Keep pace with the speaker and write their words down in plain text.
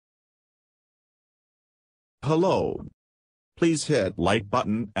Hello. Please hit like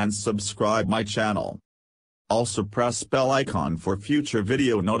button and subscribe my channel. Also press bell icon for future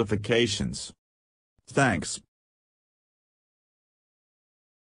video notifications. Thanks.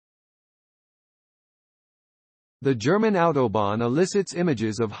 The German Autobahn elicits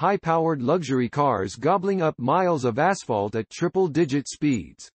images of high-powered luxury cars gobbling up miles of asphalt at triple-digit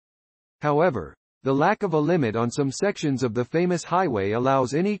speeds. However, the lack of a limit on some sections of the famous highway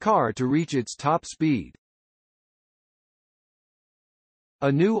allows any car to reach its top speed.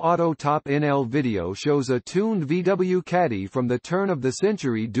 A new AutoTopNL video shows a tuned VW Caddy from the turn of the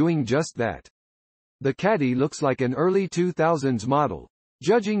century doing just that. The Caddy looks like an early 2000s model,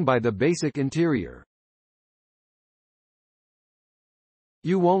 judging by the basic interior.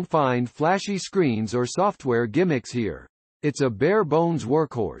 You won't find flashy screens or software gimmicks here. It's a bare-bones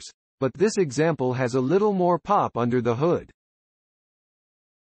workhorse, but this example has a little more pop under the hood.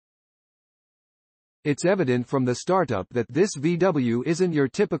 It's evident from the startup that this VW isn't your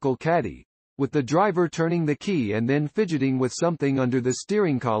typical Caddy, with the driver turning the key and then fidgeting with something under the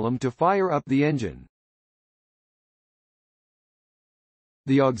steering column to fire up the engine.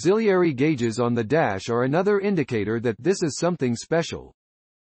 The auxiliary gauges on the dash are another indicator that this is something special.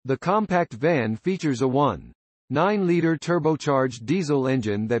 The compact van features a 1.9-liter turbocharged diesel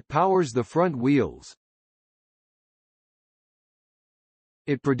engine that powers the front wheels.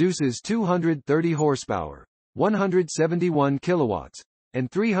 It produces 230 horsepower, 171 kilowatts,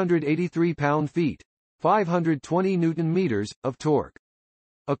 and 383 pound-feet, 520 newton-meters, of torque.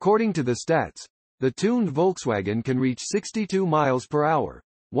 According to the stats, the tuned Volkswagen can reach 62 miles per hour,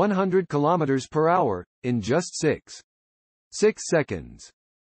 100 kilometers per hour, in just 6 seconds.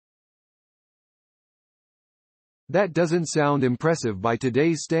 That doesn't sound impressive by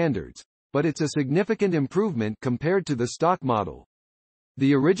today's standards, but it's a significant improvement compared to the stock model.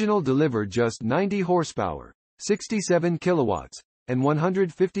 The original delivered just 90 horsepower, 67 kilowatts, and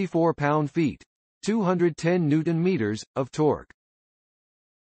 154 pound-feet, 210 newton-meters, of torque.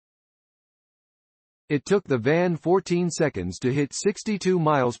 It took the van 14 seconds to hit 62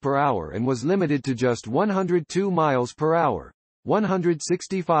 miles per hour and was limited to just 102 miles per hour,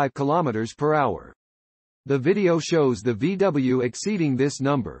 165 kilometers per hour. The video shows the VW exceeding this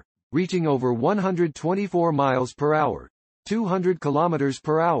number, reaching over 124 miles per hour, 200 kilometers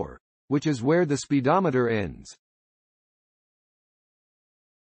per hour, which is where the speedometer ends.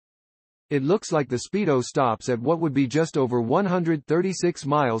 It looks like the speedo stops at what would be just over 136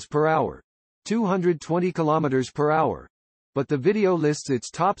 miles per hour, 220 kilometers per hour, but the video lists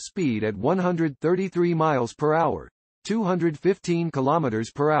its top speed at 133 miles per hour, 215 kilometers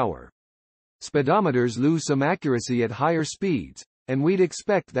per hour. Speedometers lose some accuracy at higher speeds, and we'd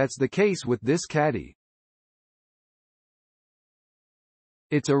expect that's the case with this Caddy.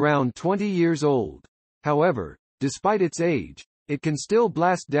 It's around 20 years old. However, despite its age, it can still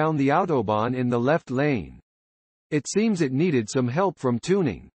blast down the Autobahn in the left lane. It seems it needed some help from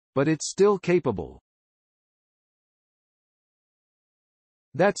tuning, but it's still capable.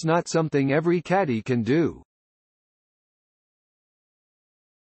 That's not something every Caddy can do.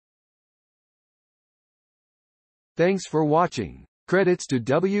 Thanks for watching. Credits to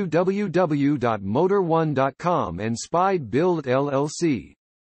www.motor1.com and Speedometer LLC.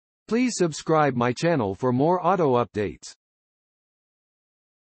 Please subscribe my channel for more auto updates.